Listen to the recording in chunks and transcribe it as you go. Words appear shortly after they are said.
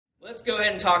Let's go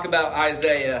ahead and talk about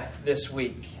Isaiah this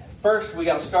week. First, we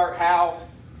got to start how?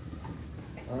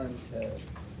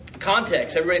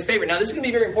 Context, everybody's favorite. Now, this is going to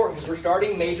be very important because we're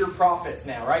starting major prophets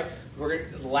now, right?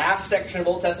 The last section of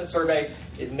Old Testament survey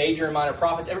is major and minor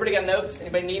prophets. Everybody got notes?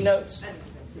 Anybody need notes?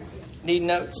 Need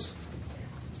notes?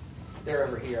 They're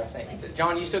over here, I think.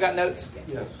 John, you still got notes?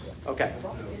 Yes. Okay.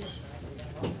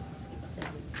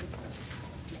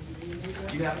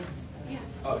 You have them? Yeah.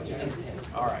 Oh, Jen.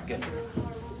 All right, good.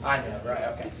 I know, right?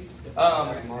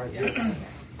 Okay.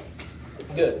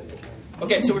 Good.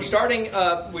 Okay, so we're starting.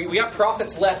 We got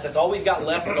prophets left. That's all we've got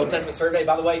left in the Old Testament survey.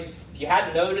 By the way, if you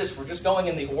hadn't noticed, we're just going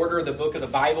in the order of the book of the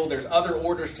Bible. There's other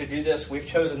orders to do this. We've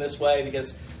chosen this way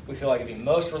because we feel like it'd be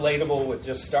most relatable with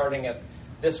just starting it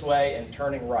this way and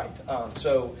turning right. Now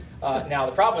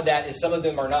the problem with that is some of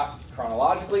them are not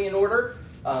chronologically in order.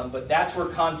 But that's where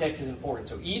context is important.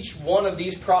 So each one of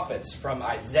these prophets, from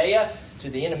Isaiah to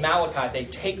the end of Malachi, they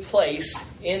take place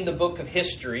in the book of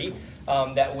history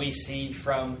that we see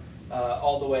from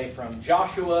all the way from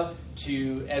Joshua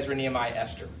to Ezra, Nehemiah,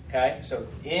 Esther. Okay, so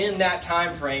in that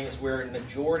time frame is where the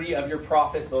majority of your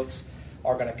prophet books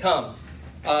are going to come.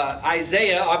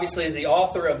 Isaiah, obviously, is the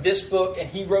author of this book, and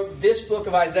he wrote this book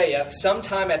of Isaiah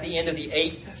sometime at the end of the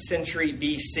 8th century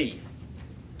BC.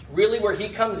 Really, where he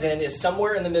comes in is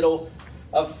somewhere in the middle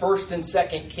of 1st and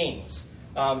 2nd Kings.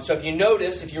 So if you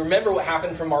notice, if you remember what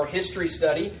happened from our history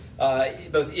study,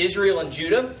 both Israel and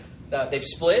Judah, they've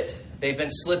split. They've been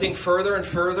slipping further and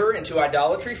further into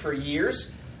idolatry for years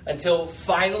until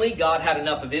finally God had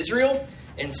enough of Israel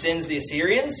and sends the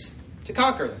Assyrians to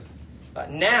conquer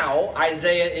them. Now,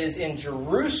 Isaiah is in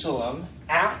Jerusalem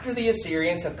after the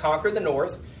Assyrians have conquered the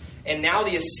north, and now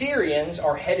the Assyrians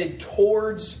are headed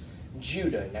towards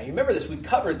Judah. Now, you remember this. We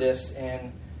covered this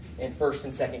in 1st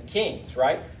and 2nd Kings,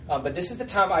 right? But this is the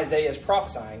time Isaiah is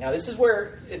prophesying. Now, this is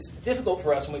where it's difficult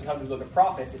for us when we come to the book of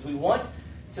prophets, is we want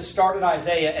to start at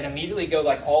Isaiah and immediately go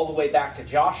like all the way back to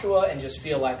Joshua and just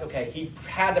feel like, okay, he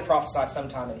had to prophesy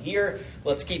sometime in here.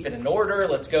 Let's keep it in order.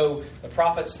 Let's go the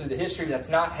prophets through the history. That's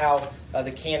not how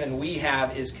the canon we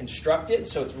have is constructed.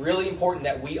 So it's really important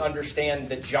that we understand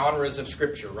the genres of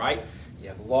Scripture, right? You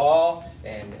have law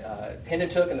and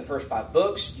Pentateuch in the first 5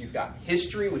 books. You've got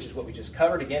history, which is what we just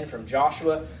covered, again, from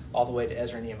Joshua all the way to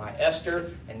Ezra, Nehemiah,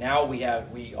 Esther. And now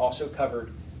we also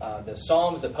covered the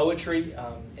Psalms, the poetry,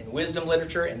 and wisdom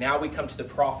literature. And now we come to the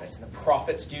prophets. And the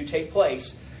prophets do take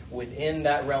place within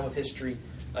that realm of history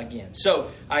again.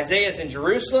 So Isaiah is in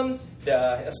Jerusalem.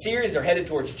 The Assyrians are headed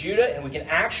towards Judah. And we can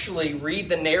actually read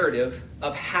the narrative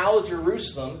of how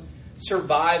Jerusalem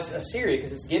survives Assyria,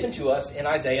 because it's given to us in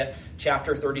Isaiah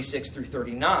chapter 36 through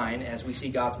 39 as we see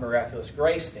God's miraculous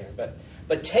grace there.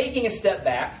 But taking a step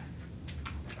back,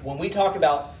 when we talk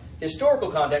about historical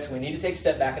context, we need to take a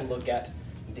step back and look at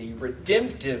the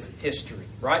redemptive history,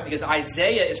 right? Because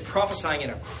Isaiah is prophesying in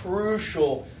a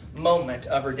crucial moment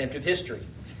of redemptive history.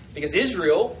 Because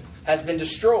Israel has been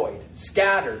destroyed,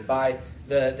 scattered by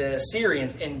the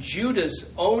Assyrians, and Judah's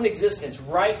own existence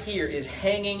right here is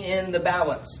hanging in the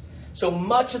balance. So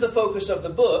much of the focus of the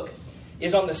book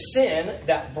is on the sin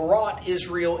that brought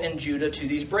Israel and Judah to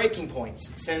these breaking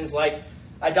points. Sins like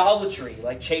idolatry,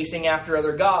 like chasing after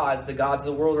other gods, the gods of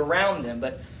the world around them.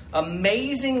 But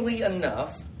amazingly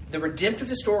enough, the redemptive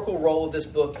historical role of this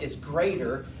book is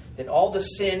greater than all the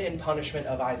sin and punishment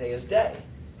of Isaiah's day.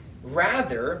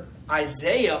 Rather,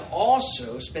 Isaiah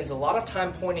also spends a lot of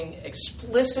time pointing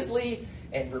explicitly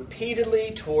and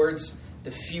repeatedly towards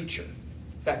the future.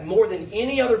 In fact, more than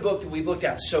any other book that we've looked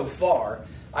at so far,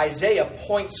 Isaiah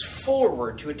points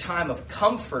forward to a time of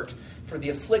comfort for the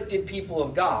afflicted people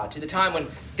of God, to the time when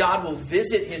God will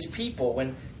visit His people,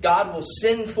 when God will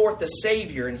send forth the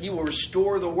Savior, and He will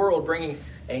restore the world, bringing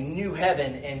a new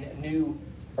heaven and new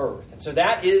earth. And so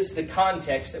that is the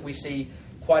context that we see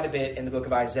quite a bit in the book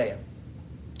of Isaiah.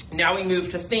 Now we move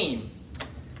to theme.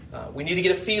 We need to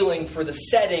get a feeling for the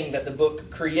setting that the book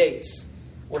creates.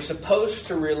 We're supposed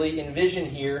to really envision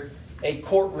here a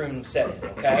courtroom setting,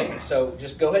 okay? So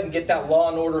just go ahead and get that Law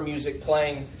and Order music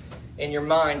playing in your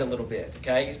mind a little bit,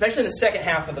 okay? Especially in the second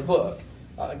half of the book.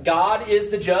 God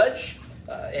is the judge,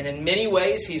 and in many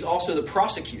ways, He's also the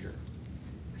prosecutor.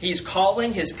 He's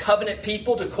calling His covenant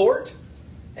people to court,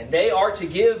 and they are to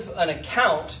give an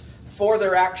account for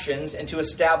their actions and to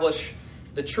establish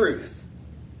the truth.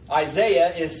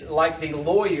 Isaiah is like the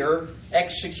lawyer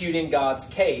executing God's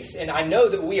case. And I know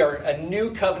that we are a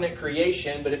new covenant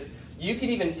creation, but if you could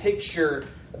even picture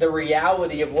the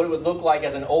reality of what it would look like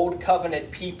as an old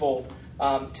covenant people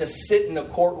to sit in a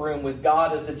courtroom with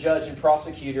God as the judge and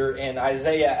prosecutor and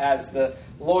Isaiah as the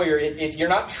lawyer, if you're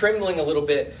not trembling a little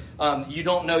bit, you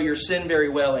don't know your sin very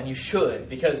well, and you should,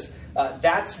 because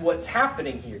that's what's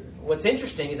happening here. What's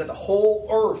interesting is that the whole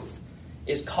earth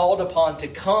is called upon to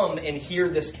come and hear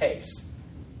this case,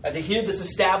 to hear this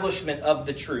establishment of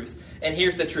the truth. And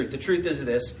here's the truth. The truth is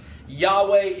this: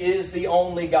 Yahweh is the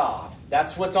only God.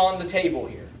 That's what's on the table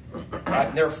here.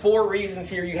 Right? There are 4 reasons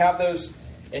here. You have those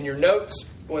in your notes.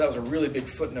 Boy, that was a really big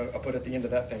footnote I put at the end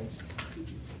of that thing.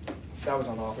 That was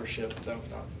on authorship, though.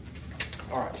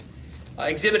 All right.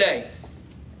 Exhibit A.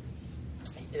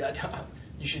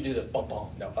 You should do the bum bum.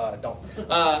 No, don't.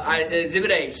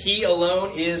 Exhibit A. He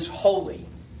alone is holy.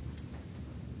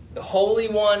 The Holy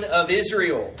One of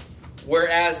Israel.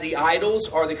 Whereas the idols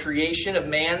are the creation of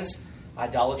man's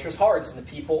idolatrous hearts, and the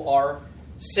people are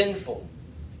sinful.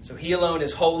 So he alone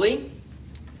is holy.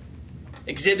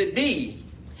 Exhibit B.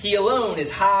 He alone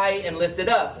is high and lifted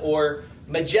up, or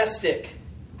majestic.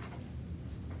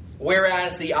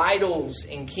 Whereas the idols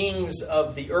and kings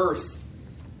of the earth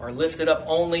are lifted up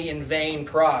only in vain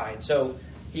pride. So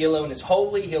he alone is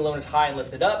holy, he alone is high and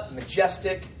lifted up,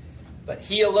 majestic. But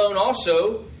he alone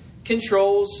also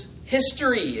controls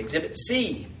history. Exhibit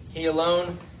C. He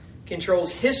alone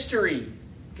controls history.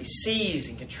 He sees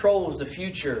and controls the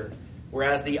future.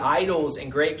 Whereas the idols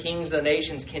and great kings of the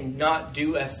nations cannot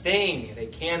do a thing. They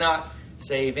cannot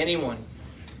save anyone.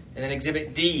 And then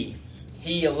exhibit D.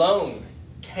 He alone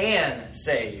can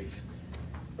save,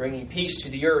 bringing peace to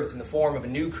the earth in the form of a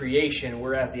new creation,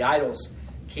 whereas the idols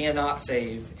cannot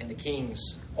save and the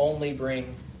kings only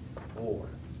bring war.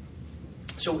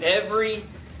 So every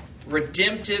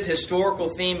redemptive historical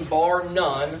theme, bar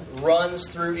none, runs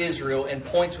through Israel and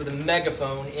points with a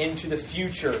megaphone into the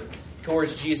future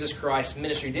towards Jesus Christ's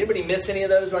ministry. Did anybody miss any of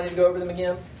those? Do I need to go over them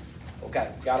again?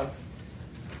 Okay, got them.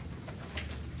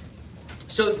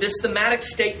 So this thematic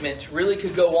statement really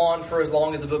could go on for as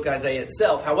long as the book of Isaiah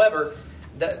itself. However,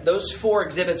 those 4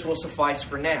 exhibits will suffice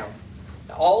for now.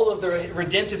 All of the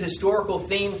redemptive historical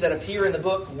themes that appear in the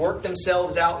book work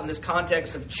themselves out in this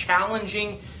context of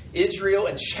challenging Israel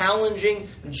and challenging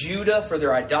Judah for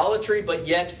their idolatry, but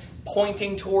yet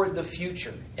pointing toward the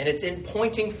future. And it's in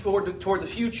pointing toward the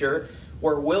future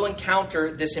where we'll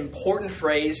encounter this important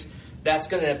phrase that's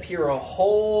going to appear a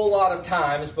whole lot of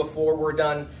times before we're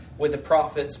done with the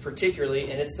prophets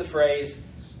particularly, and it's the phrase,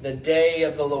 the day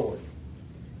of the Lord.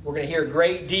 We're going to hear a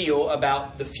great deal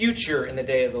about the future in the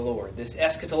day of the Lord. This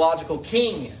eschatological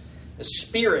king, the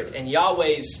Spirit, and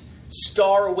Yahweh's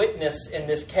star witness in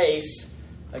this case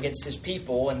against his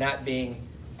people, and that being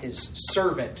his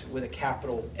servant with a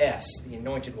capital S, the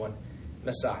anointed one,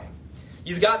 Messiah.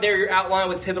 You've got there your outline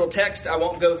with pivotal text. I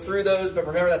won't go through those, but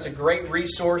remember that's a great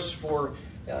resource for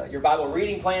your Bible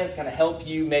reading plans, kind of help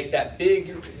you make that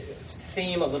big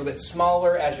theme a little bit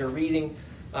smaller as you're reading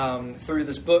through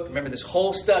this book. Remember, this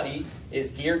whole study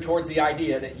is geared towards the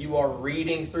idea that you are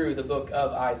reading through the book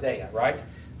of Isaiah, right?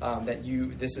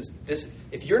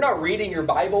 If you're not reading your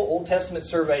Bible, Old Testament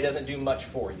survey doesn't do much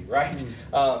for you, right?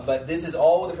 But this is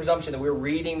all with the presumption that we're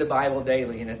reading the Bible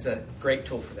daily, and it's a great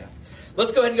tool for that.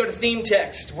 Let's go ahead and go to theme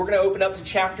text. We're going to open up to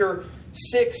chapter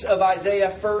 6 of Isaiah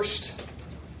first.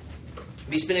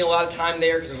 Be spending a lot of time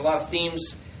there because there's a lot of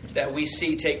themes that we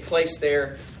see take place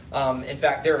there. In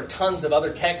fact, there are tons of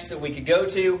other texts that we could go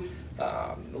to.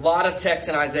 A lot of texts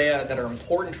in Isaiah that are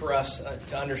important for us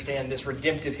to understand this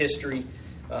redemptive history.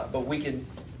 But we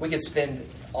could spend,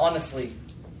 honestly,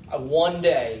 one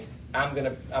day. I'm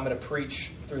gonna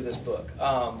preach through this book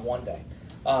one day,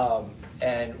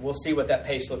 and we'll see what that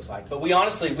pace looks like. But we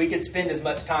could spend as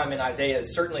much time in Isaiah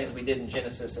certainly as we did in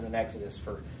Genesis and in Exodus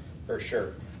for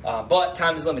sure. But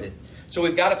time is limited. So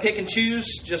we've got to pick and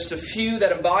choose just a few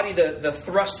that embody the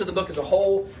thrust of the book as a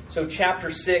whole. So chapter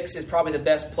 6 is probably the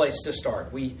best place to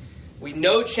start. We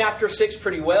know chapter 6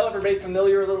 pretty well. Everybody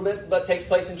familiar a little bit, but it takes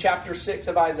place in chapter 6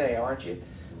 of Isaiah, aren't you?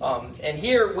 And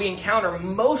here we encounter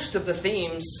most of the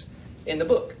themes in the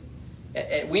book.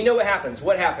 And we know what happens.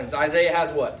 What happens? Isaiah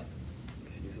has what?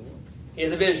 He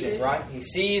has a vision, right? He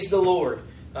sees the Lord.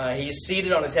 He's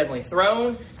seated on his heavenly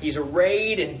throne. He's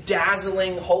arrayed in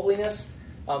dazzling holiness.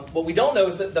 What we don't know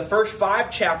is that the first 5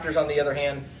 chapters, on the other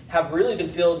hand, have really been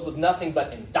filled with nothing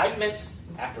but indictment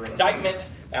after indictment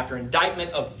after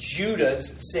indictment of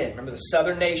Judah's sin. Remember the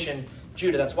southern nation,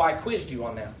 Judah. That's why I quizzed you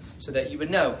on that, so that you would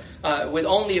know. With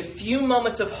only a few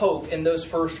moments of hope in those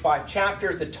first 5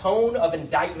 chapters, the tone of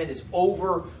indictment is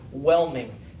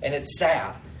overwhelming, and it's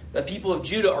sad. The people of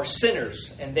Judah are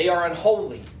sinners, and they are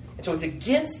unholy. And so it's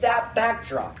against that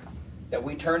backdrop that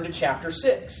we turn to chapter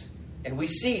 6, and we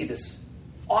see this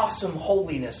awesome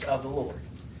holiness of the Lord.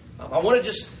 I want to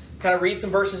just kind of read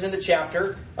some verses in the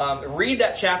chapter. Read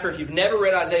that chapter. If you've never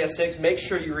read Isaiah 6, make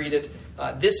sure you read it.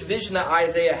 This vision that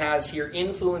Isaiah has here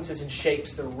influences and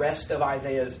shapes the rest of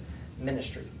Isaiah's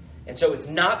ministry. And so it's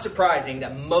not surprising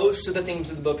that most of the themes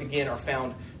of the book, again, are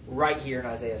found right here in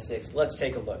Isaiah 6. Let's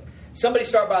take a look. Somebody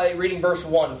start by reading verse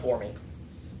 1 for me.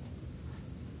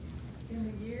 In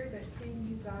the year that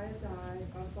King Uzziah died,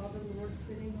 I saw the Lord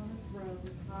sitting on a throne,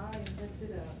 high and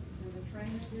lifted up, and the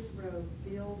train of his robe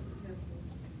filled the temple.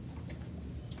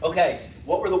 Okay,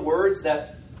 what were the words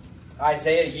that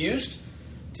Isaiah used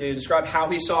to describe how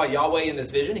he saw Yahweh in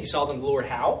this vision? He saw the Lord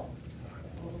how?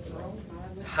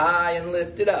 High and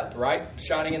lifted up, right?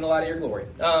 Shining in the light of your glory.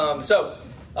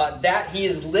 That he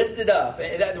is lifted up.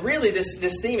 That really,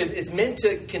 this theme it's meant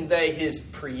to convey his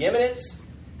preeminence,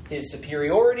 his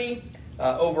superiority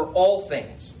over all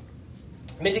things.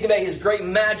 Meant to convey his great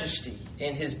majesty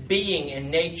and his being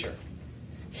and nature.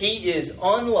 He is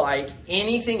unlike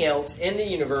anything else in the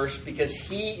universe because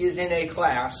he is in a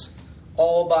class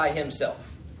all by himself.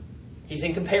 He's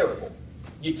incomparable.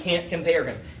 You can't compare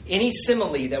him. Any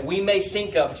simile that we may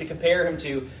think of to compare him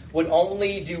to would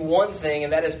only do one thing,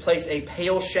 and that is place a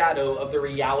pale shadow of the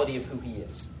reality of who he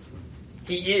is.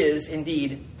 He is,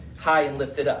 indeed, high and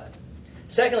lifted up.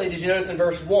 Secondly, did you notice in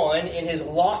verse 1, in his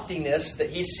loftiness,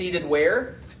 that he's seated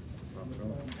where?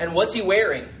 And what's he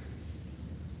wearing?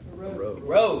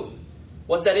 Robe.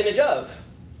 What's that image of?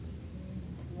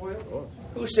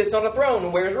 Who sits on a throne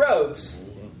and wears robes?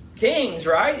 Kings,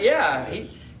 right? Yeah.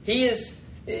 He is...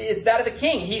 It's that of the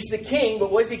king. He's the king,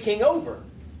 but what is he king over?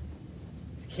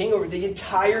 King over the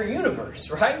entire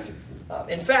universe, right?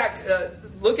 In fact,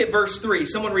 look at verse 3.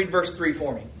 Someone read verse 3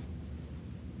 for me.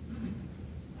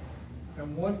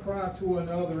 And one cried to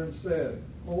another and said,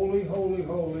 Holy, holy,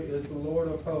 holy is the Lord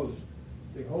of hosts.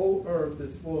 The whole earth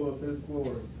is full of his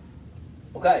glory.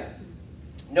 Okay.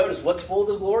 Notice what's full of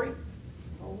his glory?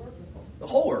 The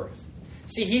whole earth.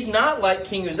 See, he's not like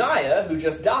King Uzziah, who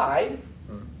just died.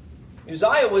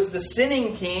 Uzziah was the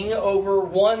sinning king over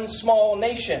one small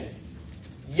nation.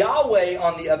 Yahweh,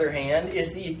 on the other hand,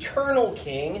 is the eternal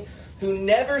king who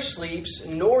never sleeps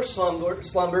nor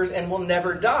slumbers and will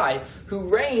never die, who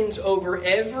reigns over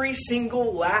every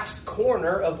single last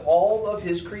corner of all of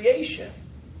his creation.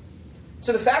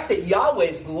 So the fact that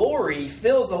Yahweh's glory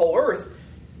fills the whole earth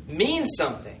means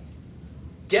something.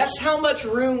 Guess how much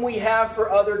room we have for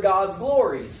other gods'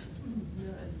 glories?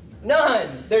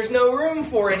 None. There's no room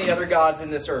for any other gods in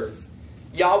this earth.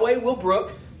 Yahweh will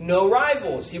brook no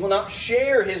rivals. He will not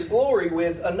share his glory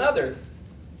with another.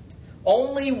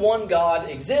 Only one God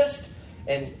exists,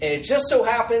 and it just so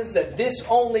happens that this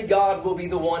only God will be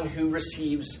the one who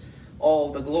receives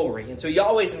all the glory. And so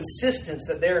Yahweh's insistence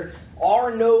that there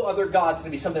are no other gods is going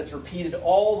to be something that's repeated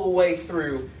all the way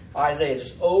through Isaiah,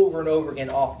 just over and over again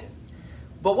often.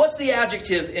 But what's the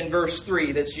adjective in verse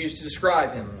 3 that's used to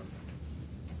describe him?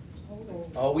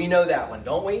 Oh, we know that one,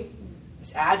 don't we?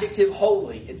 It's adjective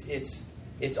holy.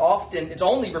 It's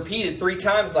only repeated 3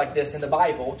 times like this in the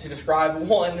Bible to describe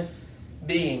one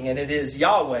being, and it is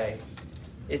Yahweh.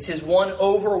 It's his one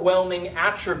overwhelming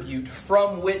attribute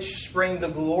from which spring the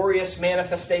glorious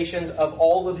manifestations of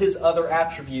all of his other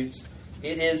attributes.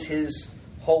 It is his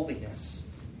holiness.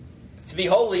 To be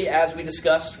holy, as we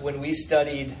discussed when we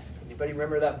studied, anybody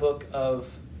remember that book of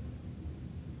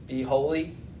Be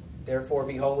Holy? Therefore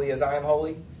be holy as I am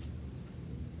holy.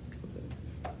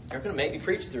 You're going to make me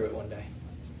preach through it one day.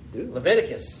 Dude.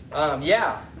 Leviticus.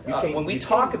 When we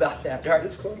talk about that, right?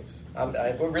 It's close.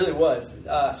 It really was.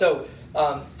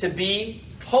 To be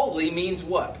holy means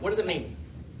what? What does it mean?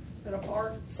 Set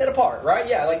apart. Set apart, right?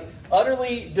 Yeah, like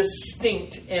utterly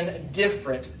distinct and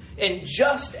different. And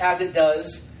just as it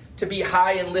does to be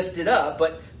high and lifted up,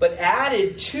 but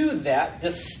added to that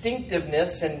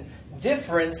distinctiveness and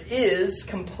difference is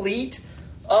complete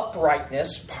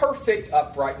uprightness, perfect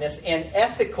uprightness, and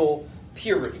ethical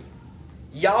purity.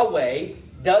 Yahweh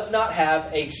does not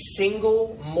have a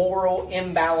single moral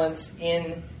imbalance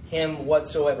in him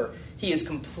whatsoever. He is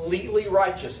completely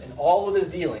righteous in all of his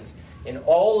dealings, in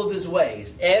all of his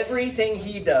ways. Everything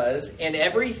he does and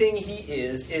everything he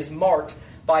is marked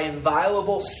by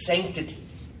inviolable sanctity.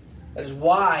 That is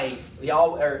why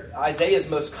Isaiah's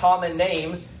most common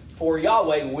name for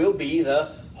Yahweh will be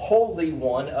the Holy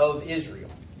One of Israel.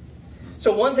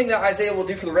 So one thing that Isaiah will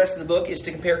do for the rest of the book is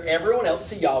to compare everyone else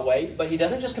to Yahweh, but he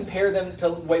doesn't just compare them to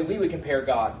the way we would compare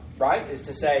God, right? Is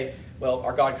to say, well,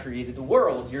 our God created the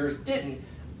world, yours didn't.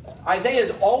 Isaiah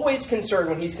is always concerned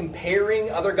when he's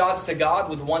comparing other gods to God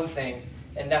with one thing,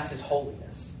 and that's his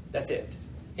holiness. That's it.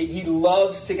 He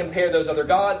loves to compare those other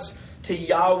gods to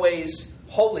Yahweh's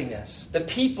holiness. The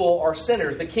people are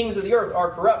sinners. The kings of the earth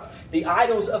are corrupt. The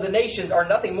idols of the nations are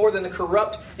nothing more than the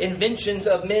corrupt inventions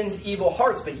of men's evil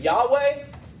hearts. But Yahweh,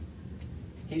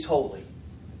 He's holy.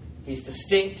 He's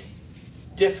distinct,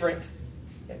 different,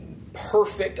 and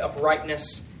perfect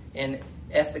uprightness and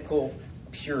ethical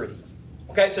purity.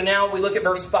 Okay, so now we look at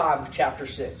verse 5 of chapter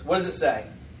 6. What does it say?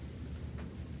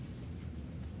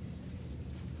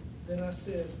 Then I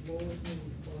said, Woe is me,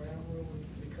 for I am ruined,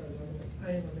 because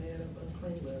I am a man of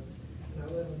unclean lips, and I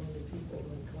live among the people of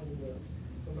unclean lips.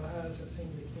 For my eyes have seen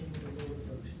the King, the Lord of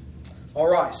hosts. All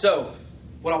right, so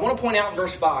what I want to point out in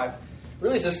verse 5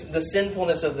 really is the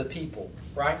sinfulness of the people,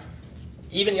 right?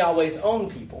 Even Yahweh's own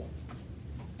people.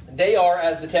 They are,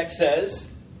 as the text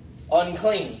says,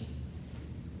 unclean.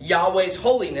 Yahweh's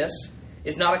holiness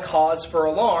is not a cause for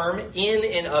alarm in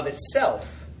and of itself.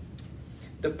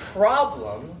 The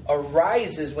problem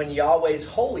arises when Yahweh's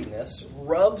holiness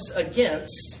rubs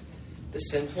against the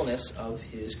sinfulness of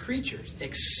His creatures,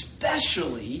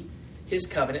 especially His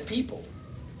covenant people.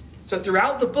 So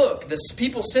throughout the book, this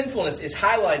people's sinfulness is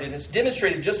highlighted and it's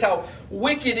demonstrated just how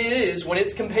wicked it is when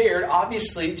it's compared,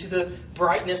 obviously, to the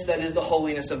brightness that is the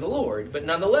holiness of the Lord. But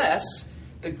nonetheless,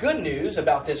 the good news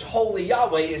about this holy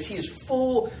Yahweh is He is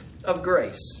full of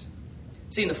grace.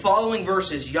 See, in the following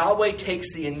verses, Yahweh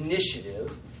takes the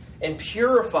initiative and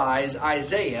purifies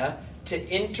Isaiah to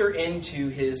enter into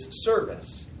His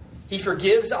service. He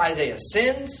forgives Isaiah's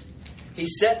sins. He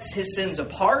sets his sins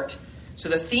apart. So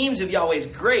the themes of Yahweh's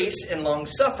grace and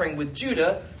long-suffering with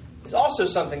Judah is also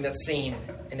something that's seen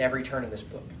in every turn in this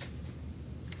book.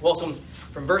 Well,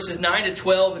 from verses 9 to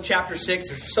 12 of chapter 6,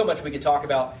 there's so much we could talk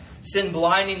about. Sin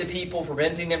blinding the people,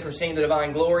 preventing them from seeing the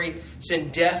divine glory. Sin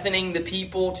deafening the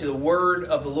people to the word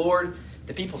of the Lord.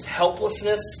 The people's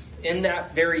helplessness in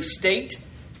that very state.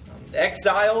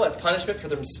 Exile as punishment for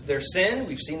their sin.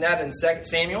 We've seen that in 2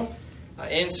 Samuel.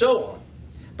 And so on.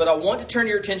 But I want to turn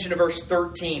your attention to verse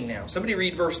 13 now. Somebody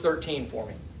read verse 13 for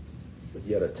me. But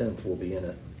yet a tenth will be in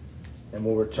it, and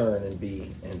will return and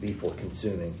be for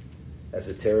consuming, as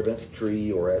a terebinth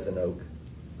tree or as an oak,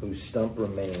 whose stump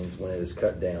remains when it is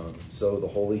cut down, so the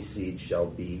holy seed shall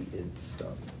be its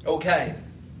stump. Okay,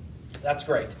 that's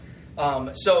great.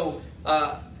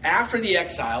 After the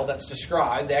exile that's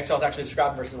described, the exile is actually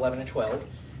described in verses 11 and 12,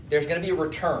 there's going to be a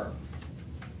return.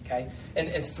 Okay?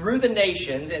 And through the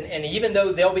nations, and even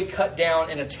though they'll be cut down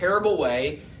in a terrible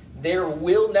way, there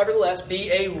will nevertheless be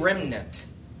a remnant.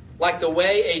 Like the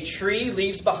way a tree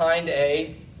leaves behind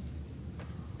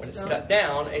when it's cut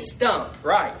down, a stump.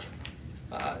 Right.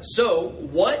 So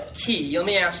what key, let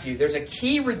me ask you, there's a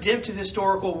key redemptive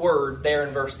historical word there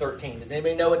in verse 13. Does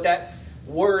anybody know what that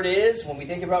word is? When we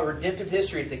think about redemptive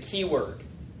history, it's a key word.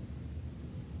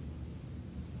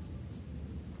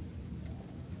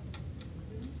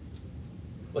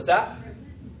 What's that?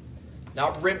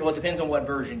 Not remnant. Well, it depends on what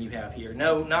version you have here.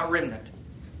 No, not remnant.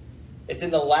 It's in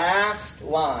the last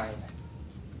line.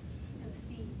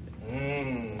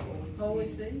 Holy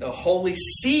seed. The holy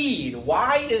seed.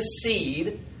 Why is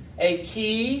seed a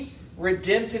key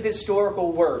redemptive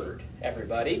historical word,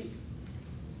 everybody?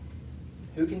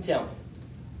 Who can tell me?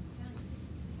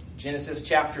 Genesis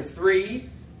chapter 3,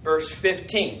 verse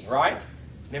 15, right?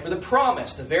 Remember the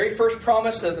promise, the very first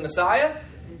promise of the Messiah,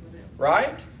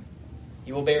 right?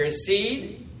 He will bear his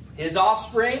seed, his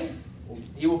offspring,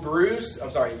 he will bruise,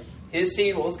 his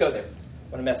seed, let's go there. I'm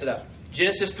going to mess it up.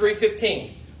 Genesis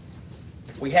 3:15.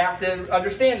 We have to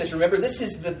understand this. Remember, this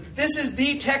is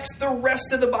the text the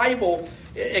rest of the Bible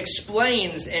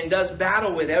explains and does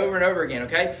battle with over and over again,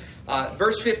 okay?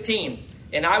 Verse 15.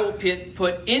 And I will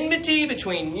put enmity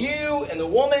between you and the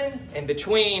woman, and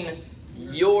between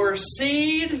your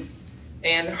seed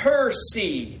and her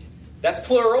seed. That's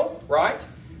plural, right?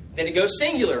 Then it goes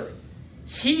singular.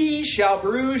 He shall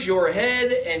bruise your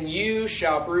head, and you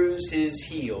shall bruise his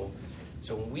heel.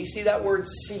 So when we see that word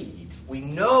seed, we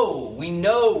know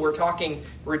we're talking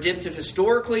redemptive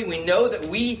historically. We know that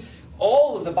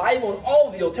all of the Bible and all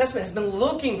of the Old Testament has been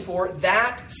looking for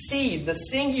that seed, the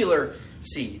singular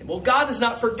seed. Well, God has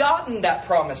not forgotten that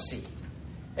promised seed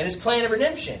and his plan of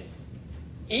redemption,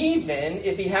 even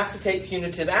if he has to take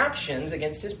punitive actions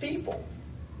against his people.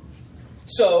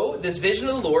 So, this vision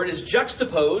of the Lord is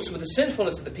juxtaposed with the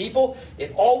sinfulness of the people.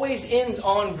 It always ends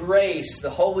on grace. The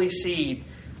holy seed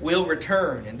will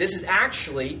return. And this is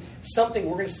actually something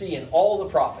we're going to see in all the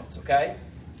prophets, okay?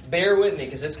 Bear with me,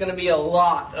 because it's going to be a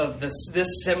lot of this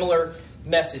similar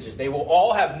messages. They will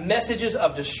all have messages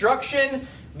of destruction,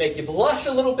 make you blush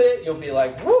a little bit. You'll be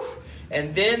like, woof.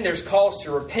 And then there's calls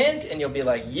to repent, and you'll be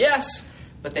like, yes.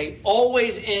 But they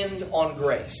always end on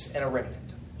grace and a remnant.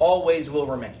 Always will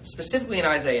remain. Specifically in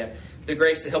Isaiah, the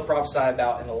grace that he'll prophesy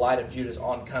about in the light of Judah's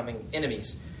oncoming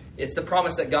enemies. It's the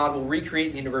promise that God will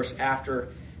recreate the universe after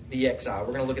the exile.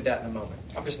 We're going to look at that in a moment.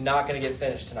 I'm just not going to get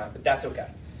finished tonight, but that's okay.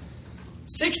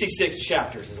 66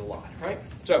 chapters is a lot, right?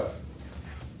 So,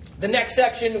 the next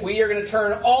section, we are going to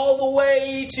turn all the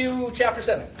way to chapter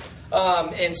 7.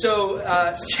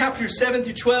 Chapters 7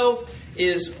 through 12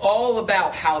 is all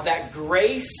about how that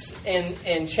grace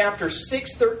in chapter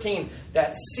 6:13,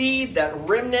 that seed, that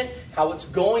remnant, how it's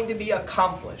going to be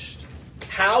accomplished.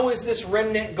 How is this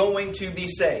remnant going to be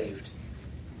saved?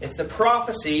 It's the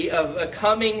prophecy of a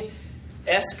coming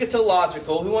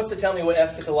eschatological. Who wants to tell me what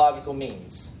eschatological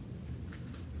means?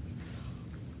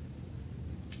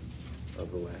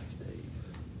 Of the last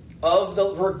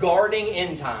days. Regarding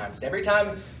end times. Every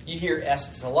time you hear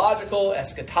eschatological,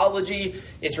 eschatology,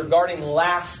 it's regarding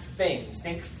last things.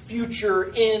 Think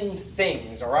future end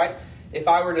things, all right? If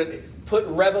I were to put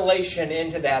revelation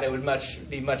into that, it would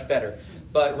be much better.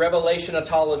 But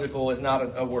revelationological is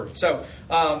not a word. So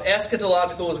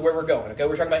eschatological is where we're going. Okay,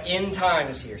 we're talking about end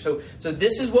times here. So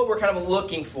this is what we're kind of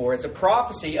looking for. It's a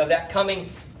prophecy of that coming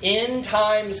end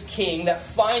times king, that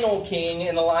final king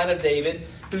in the line of David,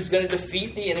 who's going to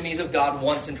defeat the enemies of God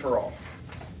once and for all.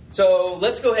 So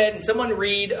let's go ahead and someone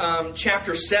read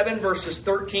chapter 7, verses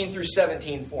 13 through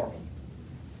 17 for me.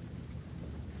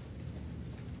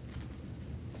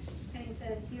 And he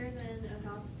said, "Hear then, O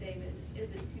house of David,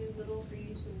 is it too little for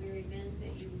you to weary men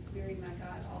that you weary my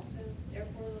God also?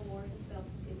 Therefore the Lord himself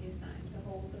will give you a sign.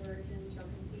 Behold, the virgin shall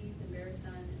conceive and bear a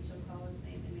son, and shall call his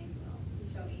name Emmanuel.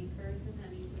 He shall eat curds and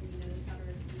honey, for he knows how to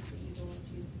refuse the evil and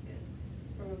choose the good.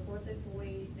 For before the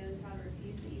boy knows how to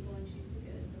refuse the evil and choose the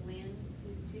good, the land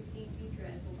whose two kings you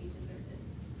dread will be deserted.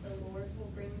 The Lord will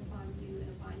bring upon you and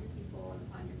upon your people and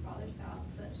upon your father's house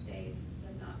such days as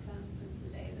have not come since the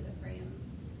day that Ephraim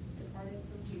departed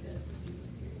from Judah to peace of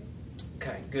Syria."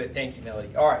 Okay, good. Thank you,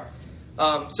 Melody. All right.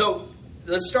 So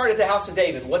let's start at the house of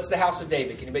David. What's the house of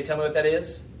David? Can anybody tell me what that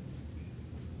is?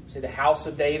 Say the house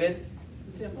of David.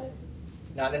 The temple.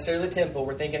 Not necessarily the temple.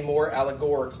 We're thinking more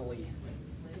allegorically.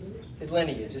 His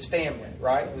lineage, his family,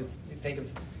 right? We think of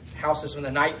houses from the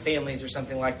Knight families or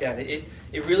something like that. It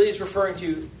really is referring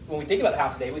to, when we think about the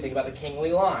house of David, we think about the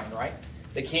kingly line, right?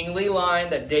 The kingly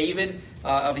line that David,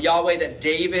 of Yahweh that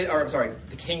David,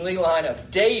 the kingly line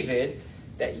of David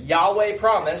that Yahweh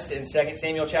promised in 2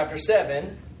 Samuel chapter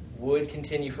 7 would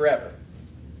continue forever.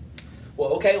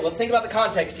 Well, okay, let's think about the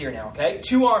context here now, okay?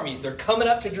 Two armies, they're coming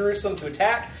up to Jerusalem to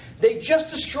attack. They just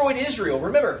destroyed Israel.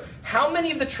 Remember, how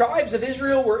many of the tribes of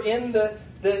Israel were in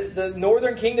the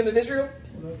northern kingdom of Israel?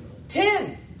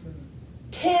 10.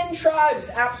 10 tribes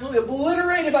absolutely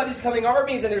obliterated by these coming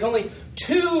armies, and there's only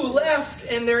 2 left,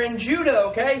 and they're in Judah,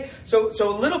 okay? So a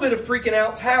little bit of freaking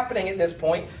out's happening at this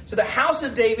point. So the house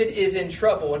of David is in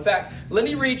trouble. In fact, let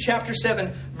me read chapter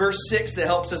 7, verse 6 that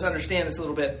helps us understand this a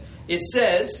little bit. It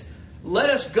says, "Let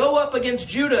us go up against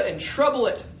Judah and trouble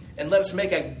it, and let us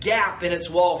make a gap in its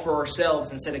wall for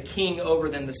ourselves and set a king over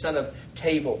them, the son of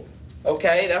Tabal."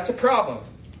 Okay, that's a problem.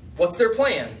 What's their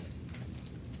plan?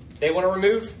 They want to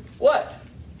remove what?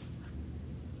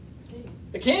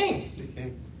 The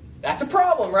king. That's a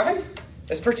problem, right?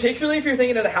 That's particularly if you're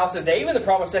thinking of the house of David, the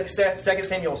promise of 2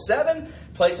 Samuel 7,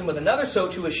 place him with another. So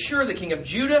to assure the king of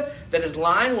Judah that his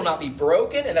line will not be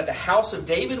broken and that the house of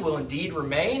David will indeed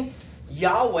remain,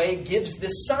 Yahweh gives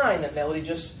this sign that Melody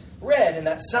just read. And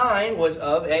that sign was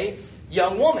of a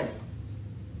young woman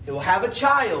who will have a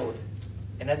child.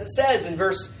 And as it says in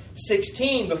verse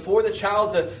 16, before the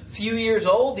child's a few years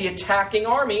old, the attacking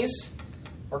armies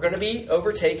are going to be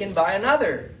overtaken by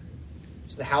another.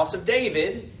 So the house of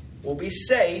David will be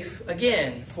safe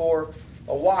again for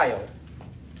a while.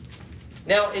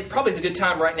 Now, it probably is a good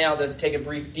time right now to take a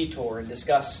brief detour and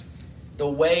discuss the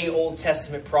way Old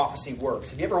Testament prophecy works.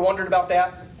 Have you ever wondered about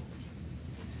that?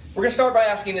 We're going to start by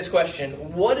asking this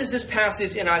question. What is this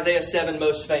passage in Isaiah 7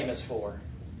 most famous for?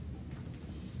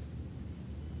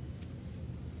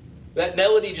 That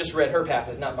Melody just read her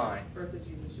passage, not mine. Birth of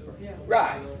Jesus, sure. Yeah.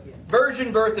 Right.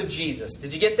 Virgin birth of Jesus.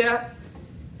 Did you get that?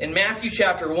 In Matthew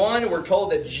chapter 1, we're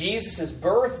told that Jesus'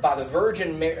 birth by the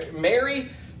Virgin Mary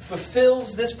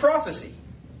fulfills this prophecy.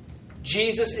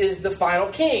 Jesus is the final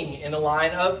king in the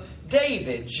line of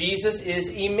David. Jesus is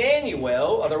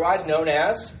Emmanuel, otherwise known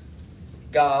as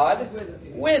God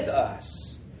with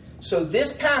us. So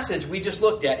this passage we just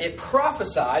looked at, it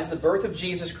prophesies the birth of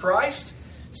Jesus Christ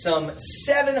some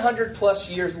 700 plus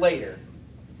years later.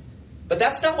 But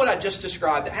that's not what I just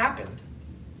described that happened.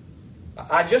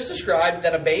 I just described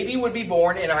that a baby would be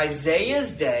born in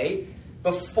Isaiah's day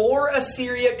before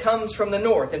Assyria comes from the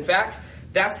north. In fact,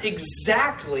 that's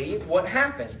exactly what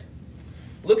happened.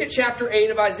 Look at chapter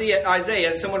 8 of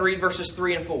Isaiah. Someone read verses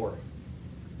 3 and 4.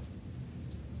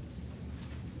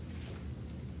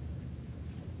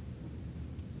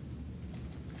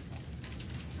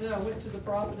 Then I went to the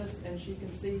prophetess, and she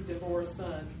conceived and bore a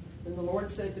son. Then the Lord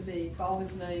said to me, call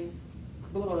his name,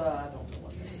 blah, blah, blah, I don't know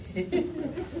what that is.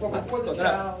 For before the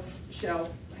child shall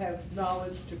have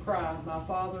knowledge to cry, my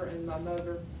father and my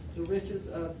mother, the riches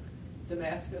of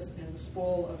Damascus and the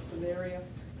spoil of Samaria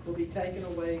will be taken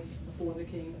away before the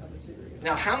king of Assyria.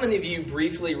 Now, how many of you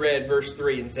briefly read verse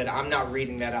 3 and said, I'm not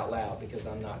reading that out loud because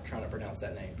I'm not trying to pronounce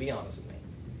that name? Be honest with me.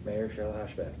 Mayor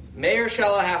Shalahashbaz. Mayor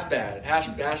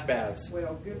Shalahashbaz.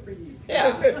 Well, good for you.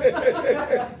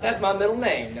 Yeah. That's my middle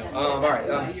name. No. All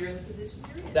right. You're in the position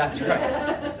you're in. That's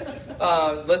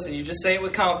right. Listen, you just say it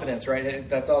with confidence, right?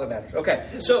 That's all that matters. Okay,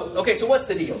 so what's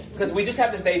the deal? Because we just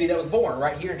have this baby that was born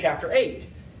right here in chapter 8.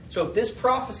 So if this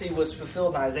prophecy was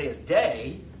fulfilled in Isaiah's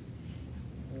day,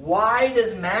 why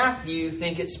does Matthew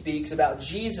think it speaks about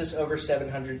Jesus over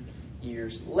 700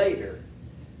 years later?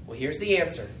 Well, here's the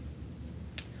answer.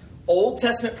 Old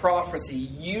Testament prophecy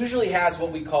usually has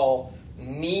what we call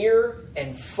near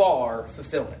and far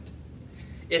fulfillment.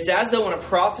 It's as though when a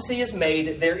prophecy is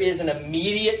made, there is an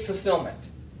immediate fulfillment.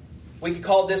 We could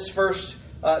call this first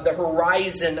the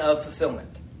horizon of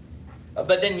fulfillment.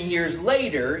 But then years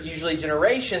later, usually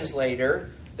generations later,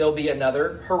 there'll be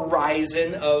another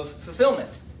horizon of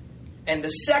fulfillment. And the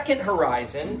second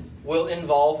horizon will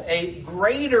involve a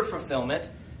greater fulfillment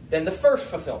than the first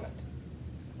fulfillment.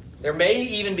 There may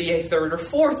even be a third or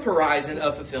fourth horizon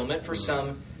of fulfillment for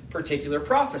some particular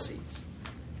prophecies.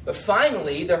 But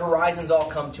finally, the horizons all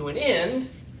come to an end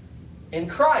in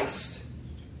Christ,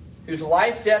 whose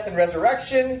life, death, and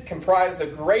resurrection comprise the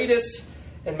greatest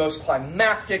and most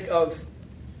climactic of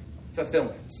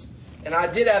fulfillments. And I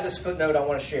did add this footnote I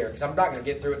want to share, because I'm not going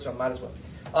to get through it, so I might as well.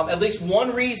 At least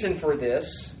one reason for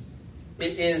this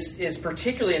is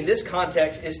particularly in this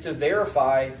context, is to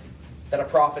verify that a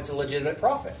prophet's a legitimate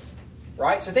prophet.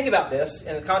 Right? So think about this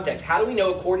in the context. How do we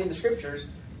know, according to the Scriptures,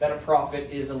 that a prophet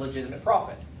is a legitimate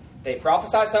prophet? They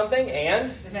prophesy something,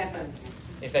 and It happens.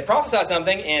 if they prophesy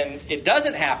something and it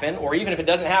doesn't happen, or even if it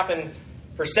doesn't happen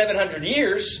for 700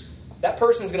 years, that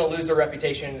person's going to lose their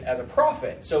reputation as a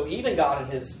prophet. So even God,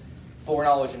 in His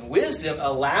foreknowledge and wisdom,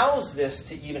 allows this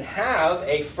to even have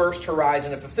a first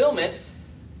horizon of fulfillment,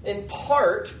 in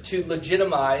part to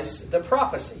legitimize the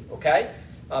prophecy. Okay?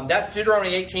 That's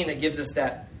Deuteronomy 18 that gives us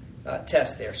that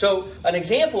test there. So an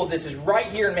example of this is right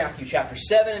here in Matthew chapter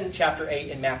 7, chapter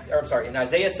 8, in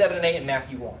Isaiah 7 and 8 and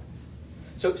Matthew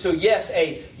 1. So yes,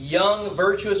 a young,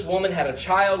 virtuous woman had a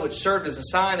child, which served as a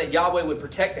sign that Yahweh would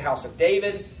protect the house of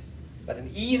David. But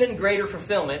an even greater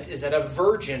fulfillment is that a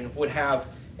virgin would have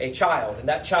a child. And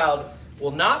that child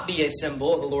will not be a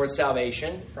symbol of the Lord's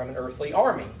salvation from an earthly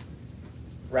army.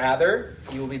 Rather,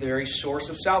 he will be the very source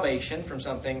of salvation from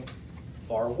something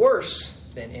far worse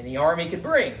than any army could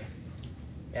bring.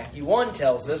 Matthew 1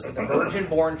 tells us that the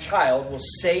virgin-born child will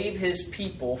save his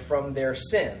people from their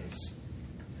sins,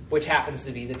 which happens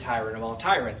to be the tyrant of all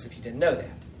tyrants, if you didn't know that.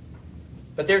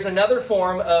 But there's another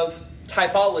form of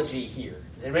typology here.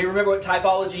 Does anybody remember what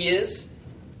typology is?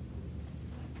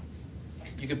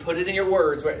 You could put it in your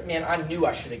words. Man, I knew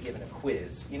I should have given a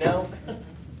quiz, you know?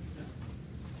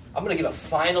 I'm going to give a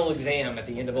final exam at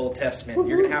the end of Old Testament.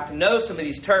 You're going to have to know some of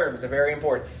these terms. They're very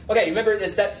important. Okay, remember,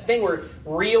 it's that thing where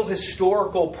real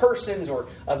historical persons or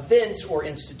events or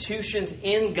institutions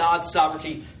in God's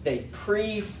sovereignty, they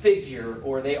prefigure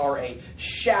or they are a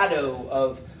shadow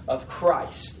of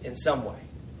Christ in some way.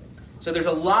 So there's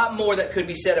a lot more that could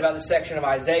be said about this section of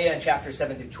Isaiah in chapters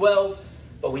 7 through 12,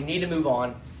 but we need to move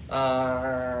on.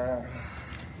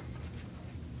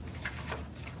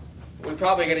 We're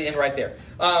probably going to end right there.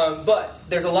 But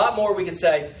there's a lot more we could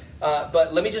say.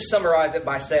 But let me just summarize it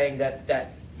by saying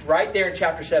that right there in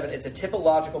chapter 7, it's a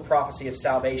typological prophecy of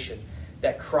salvation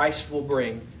that Christ will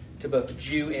bring to both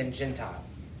Jew and Gentile.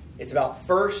 It's about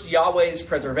first Yahweh's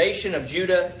preservation of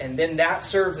Judah, and then that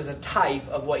serves as a type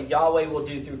of what Yahweh will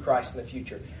do through Christ in the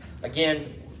future.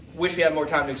 Again, wish we had more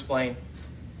time to explain.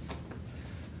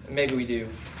 Maybe we do.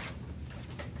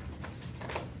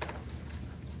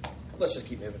 Let's just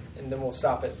keep moving, and then we'll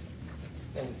stop it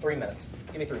in 3 minutes.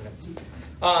 Give me 3 minutes.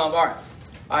 All right.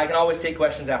 I can always take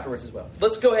questions afterwards as well.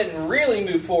 Let's go ahead and really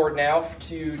move forward now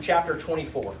to chapter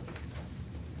 24.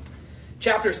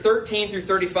 Chapters 13 through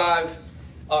 35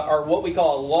 are what we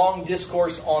call a long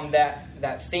discourse on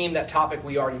that theme, that topic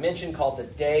we already mentioned, called the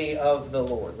Day of the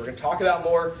Lord. We're going to talk about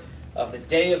more of the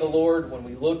Day of the Lord when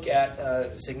we look at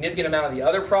a significant amount of the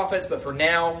other prophets, but for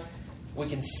now, we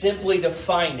can simply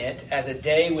define it as a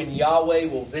day when Yahweh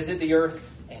will visit the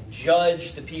earth and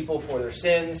judge the people for their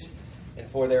sins and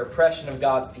for their oppression of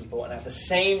God's people, and at the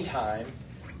same time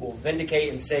will vindicate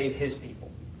and save His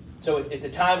people. So it's a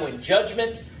time when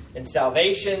judgment and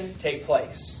salvation take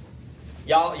place.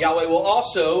 Yahweh will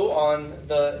also, on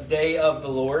the day of the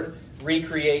Lord,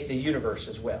 recreate the universe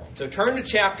as well. So turn to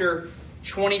chapter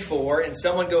 24, and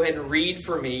someone go ahead and read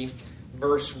for me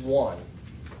verse 1.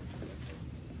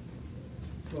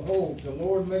 Behold, the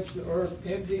Lord makes the earth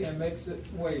empty and makes it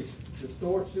waste,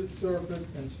 distorts its surface,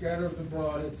 and scatters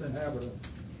abroad its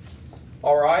inhabitants.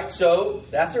 All right, so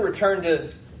that's a return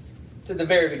to the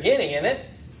very beginning, isn't it?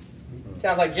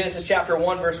 Sounds like Genesis chapter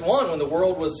 1, verse 1, when the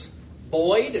world was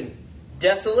void and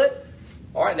desolate.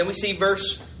 All right, then we see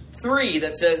verse 3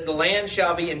 that says, the land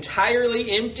shall be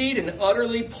entirely emptied and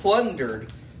utterly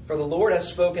plundered, for the Lord has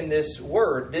spoken this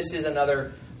word. This is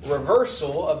another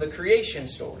reversal of the creation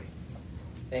story.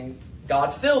 And God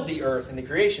filled the earth in the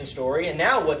creation story, and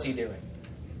now what's He doing?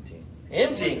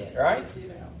 Emptying it, right?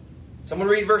 Someone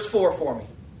read verse 4 for me.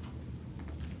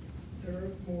 The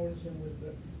earth mourns and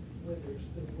withers.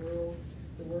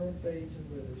 The world fades and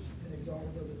withers, and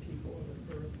exalted of the people of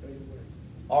the earth fade away.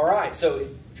 All right, so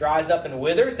it dries up and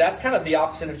withers. That's kind of the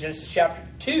opposite of Genesis chapter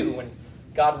 2. When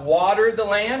God watered the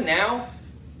land, now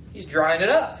He's drying it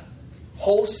up.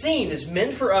 Whole scene is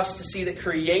meant for us to see that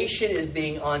creation is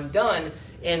being undone.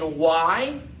 And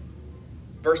why?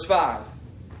 Verse 5.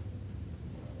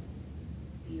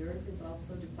 The earth is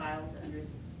also defiled under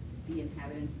the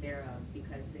inhabitants thereof,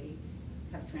 because they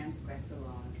have transgressed the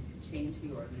laws, changed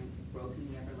the ordinance, broken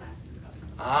the everlasting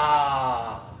covenant.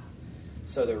 Ah,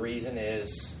 so the reason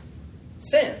is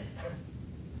sin.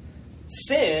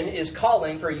 Sin is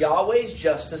calling for Yahweh's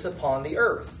justice upon the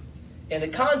earth. In the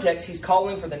context, He's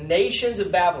calling for the nations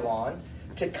of Babylon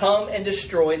to come and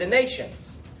destroy the nations.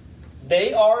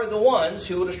 They are the ones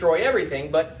who will destroy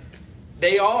everything, but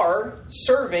they are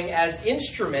serving as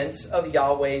instruments of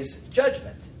Yahweh's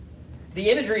judgment. The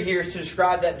imagery here is to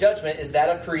describe that judgment is that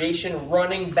of creation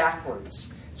running backwards.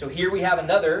 So here we have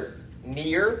another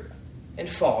near and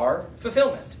far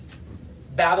fulfillment.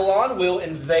 Babylon will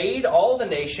invade all the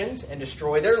nations and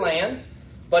destroy their land,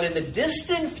 but in the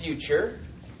distant future,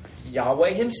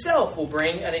 Yahweh Himself will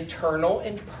bring an eternal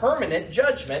and permanent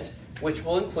judgment, which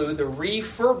will include the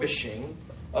refurbishing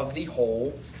of the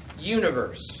whole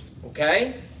universe.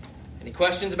 Okay? Any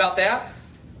questions about that?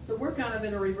 So we're kind of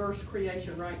in a reverse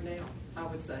creation right now, I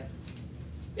would say.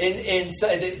 And so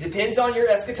it depends on your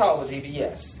eschatology, but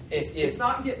yes. It's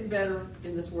not getting better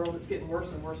in this world. It's getting worse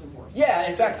and worse and worse. Yeah,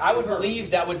 in fact, I would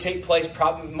believe that would take place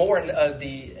probably more in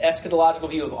the eschatological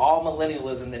view of all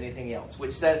millennialism than anything else,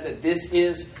 which says that this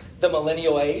is the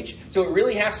millennial age. So it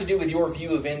really has to do with your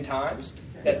view of end times,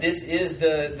 that this is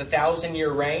the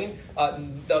 1,000-year reign.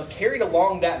 Carried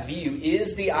along that view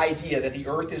is the idea that the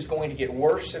earth is going to get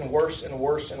worse and worse and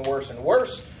worse and worse and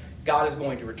worse. God is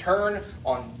going to return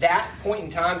on that point in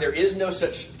time. There is no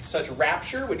such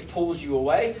rapture which pulls you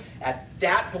away. At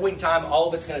that point in time, all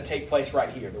of it's going to take place right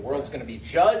here. The world's going to be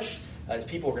judged, as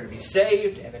people are going to be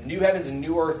saved, and the new heavens and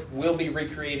new earth will be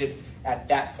recreated at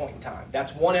that point in time.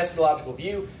 That's one eschatological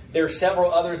view. There are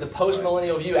several others. The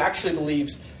post-millennial view actually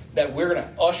believes that we're going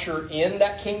to usher in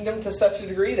that kingdom to such a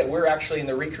degree that we're actually in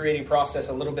the recreating process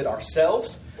a little bit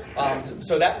ourselves.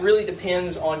 So that really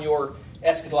depends on your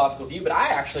eschatological view, but I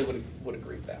actually would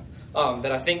agree with that.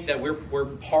 That I think that we're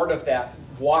part of that,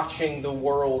 watching the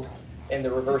world in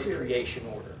the reverse creation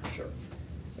order. Sure.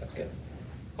 That's good.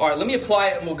 All right, let me apply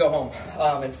it and we'll go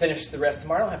home and finish the rest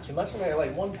tomorrow. I don't have too much. I got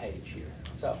like one page here.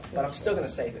 So, but I'm still going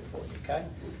to save it for you, okay?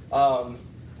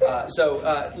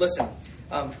 Listen.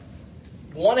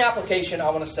 One application I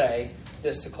want to say,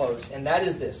 just to close, and that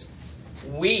is this.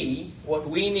 What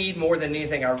we need more than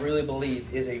anything, I really believe,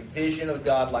 is a vision of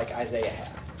God like Isaiah had.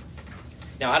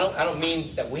 Now, I don't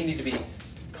mean that we need to be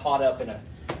caught up in a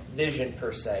vision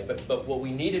per se, but what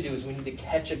we need to do is we need to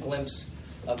catch a glimpse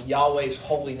of Yahweh's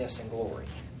holiness and glory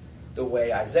the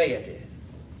way Isaiah did.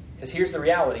 Because here's the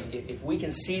reality. If we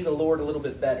can see the Lord a little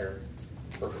bit better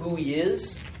for who He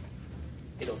is,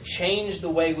 it'll change the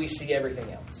way we see everything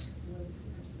else.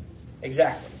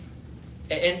 Exactly.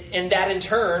 And that in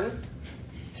turn,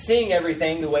 seeing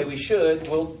everything the way we should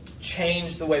will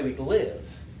change the way we live.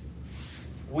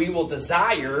 We will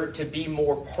desire to be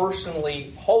more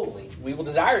personally holy. We will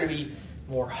desire to be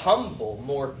more humble,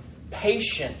 more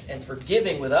patient and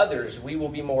forgiving with others. We will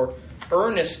be more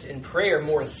earnest in prayer,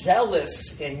 more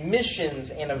zealous in missions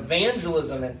and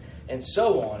evangelism and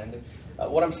so on. And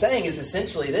what I'm saying is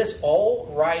essentially this: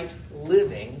 all right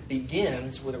living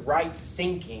begins with right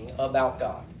thinking about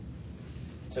God.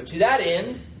 So to that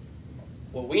end,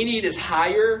 what we need is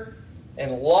higher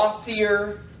and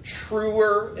loftier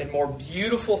truer and more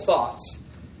beautiful thoughts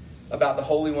about the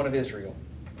Holy One of Israel.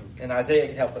 And Isaiah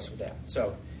can help us with that.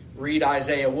 So read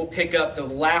Isaiah. We'll pick up the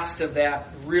last of that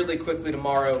really quickly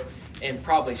tomorrow and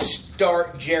probably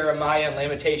start Jeremiah and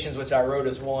Lamentations, which I wrote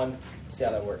as one. See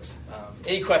how that works.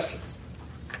 Any questions?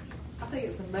 I think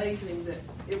it's amazing that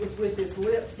it was with his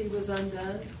lips he was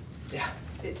undone. Yeah.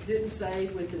 It didn't say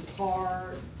with his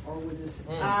heart or with his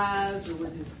eyes or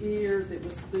with his ears. It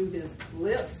was through his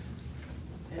lips.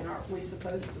 And aren't we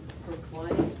supposed to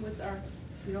proclaim with our...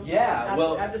 Yeah,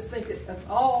 well... I just think that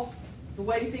of all the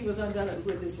ways he was undone, it was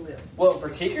with his lips. Well,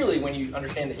 particularly when you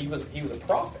understand that he was a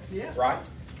prophet, right?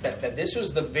 That this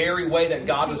was the very way that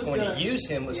God was going to use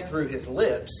him was through his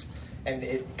lips. And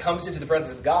it comes into the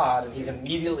presence of God, and he's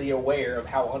immediately aware of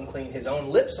how unclean his own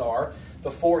lips are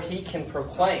before he can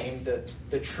proclaim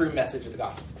the true message of the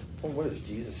gospel. Well, what does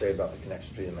Jesus say about the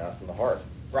connection between the mouth and the heart?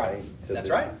 Right. So That's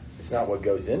right. It's not what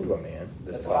goes into a man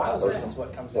that the Bible defiles says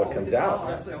what comes what out. comes out.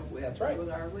 That's right. With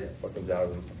our lips. What comes out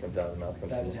of the mouth comes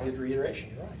That is a from good the heart. reiteration.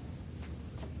 You're right.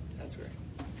 That's right.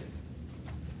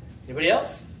 Anybody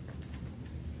else?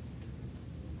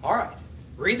 All right.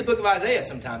 Read the book of Isaiah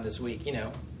sometime this week,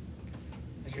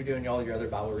 as you're doing all your other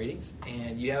Bible readings.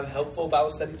 And you have a helpful Bible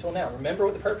study till now. Remember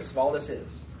what the purpose of all this is.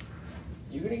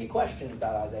 You're going to get questions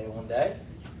about Isaiah one day.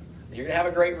 You're going to have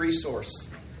a great resource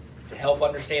to help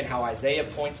understand how Isaiah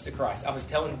points to Christ. I was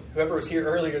telling whoever was here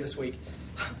earlier this week,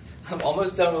 I'm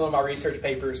almost done with one of my research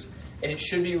papers, and it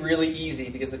should be really easy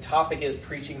because the topic is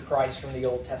preaching Christ from the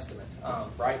Old Testament,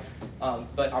 right?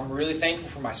 But I'm really thankful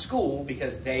for my school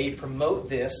because they promote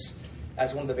this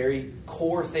as one of the very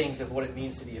core things of what it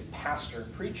means to be a pastor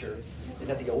and preacher, is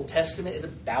that the Old Testament is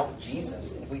about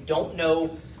Jesus. And if we don't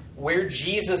know where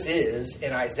Jesus is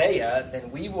in Isaiah,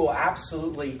 then we will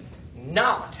absolutely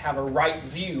not have a right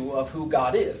view of who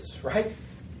God is, right?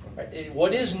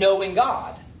 What is knowing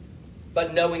God,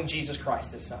 but knowing Jesus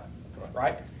Christ, his Son,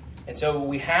 right? And so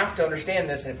we have to understand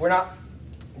this, and if we're not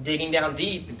digging down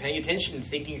deep and paying attention and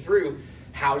thinking through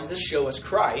how does this show us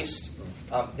Christ,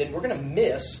 then we're going to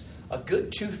miss a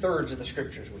good 2/3 of the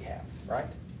scriptures we have, right?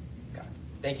 Okay.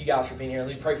 Thank you guys for being here.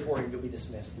 Let me pray for you and you'll be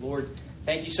dismissed. Lord,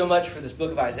 thank you so much for this book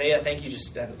of Isaiah. Thank you.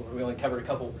 We only covered a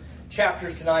couple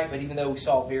chapters tonight, but even though we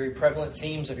saw very prevalent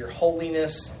themes of your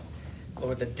holiness,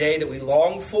 Lord, the day that we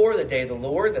long for, the day of the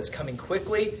Lord that's coming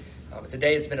quickly, it's a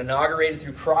day that's been inaugurated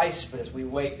through Christ, but as we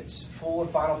wait its full and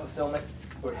final fulfillment,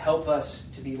 Lord, help us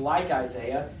to be like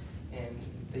Isaiah and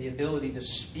the ability to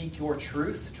speak your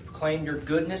truth, to proclaim your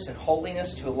goodness and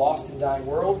holiness to a lost and dying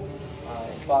world.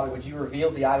 And Father, would you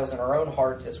reveal the idols in our own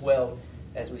hearts as well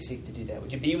as we seek to do that?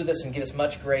 Would you be with us and give us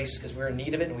much grace because we're in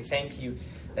need of it, and we thank you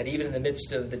that even in the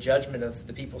midst of the judgment of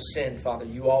the people's sin, Father,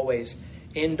 you always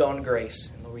end on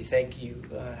grace. And Lord, we thank you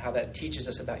how that teaches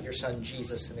us about your Son,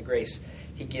 Jesus, and the grace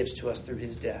he gives to us through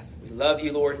his death. We love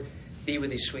you, Lord. Be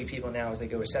with these sweet people now as they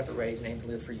go a separate ways and aim to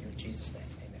live for you in Jesus' name.